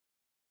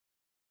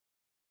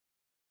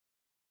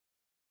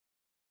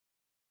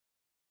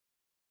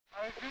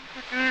I think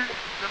it is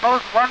the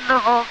most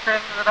wonderful thing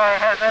that I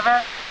have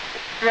ever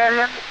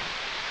experienced,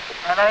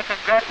 and I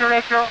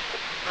congratulate you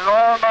with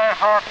all my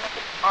heart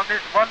on this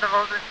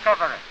wonderful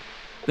discovery.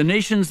 The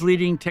nation's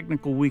leading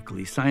technical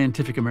weekly,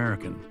 Scientific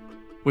American,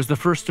 was the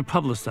first to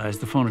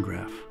publicize the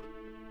phonograph,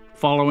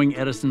 following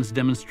Edison's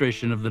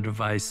demonstration of the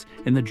device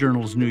in the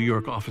journal's New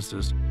York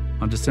offices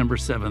on December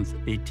 7,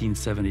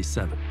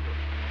 1877.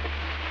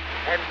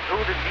 And through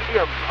the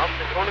medium of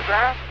the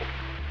phonograph?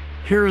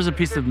 Here is a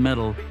piece of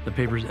metal, the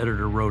paper's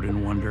editor wrote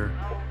in wonder,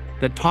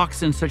 that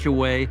talks in such a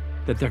way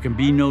that there can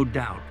be no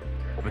doubt,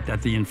 but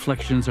that the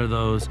inflections are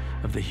those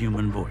of the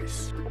human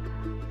voice.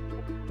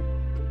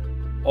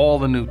 All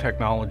the new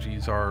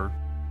technologies are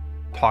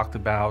talked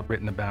about,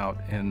 written about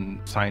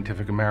in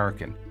Scientific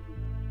American.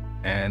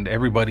 And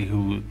everybody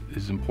who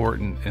is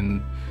important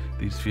in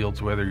these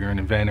fields, whether you're an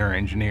inventor,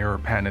 engineer, or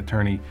patent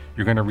attorney,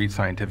 you're going to read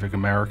Scientific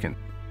American.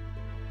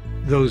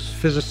 Those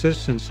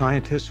physicists and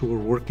scientists who were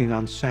working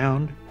on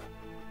sound,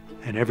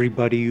 and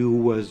everybody who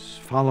was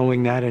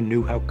following that and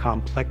knew how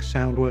complex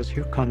sound was,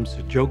 here comes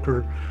a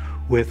joker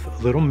with a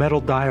little metal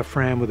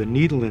diaphragm with a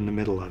needle in the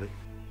middle of it.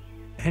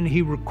 And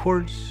he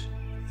records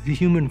the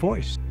human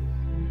voice.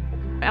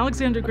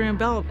 Alexander Graham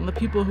Bell and the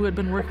people who had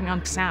been working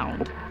on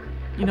sound,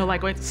 like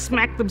going to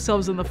smack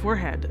themselves in the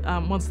forehead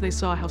once they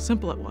saw how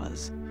simple it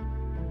was.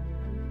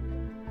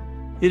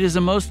 It is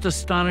a most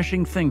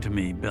astonishing thing to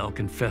me, Bell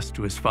confessed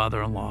to his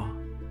father-in-law,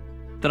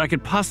 that I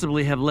could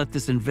possibly have let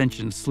this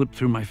invention slip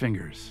through my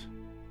fingers.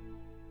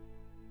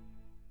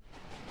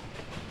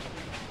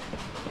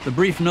 The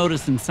brief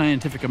notice in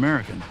Scientific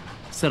American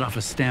set off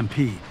a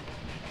stampede.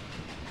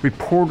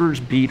 Reporters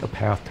beat a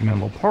path to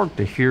Menlo Park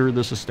to hear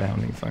this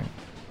astounding thing.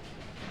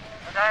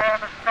 And I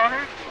am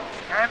astonished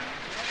and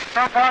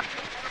somewhat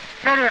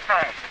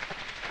terrified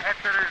at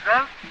the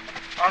result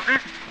of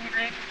this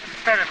evening's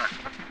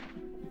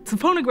experiment. The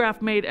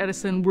phonograph made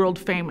Edison world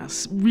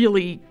famous,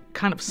 really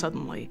kind of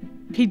suddenly.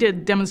 He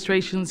did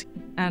demonstrations,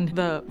 and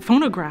the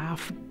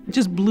phonograph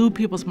just blew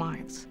people's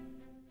minds.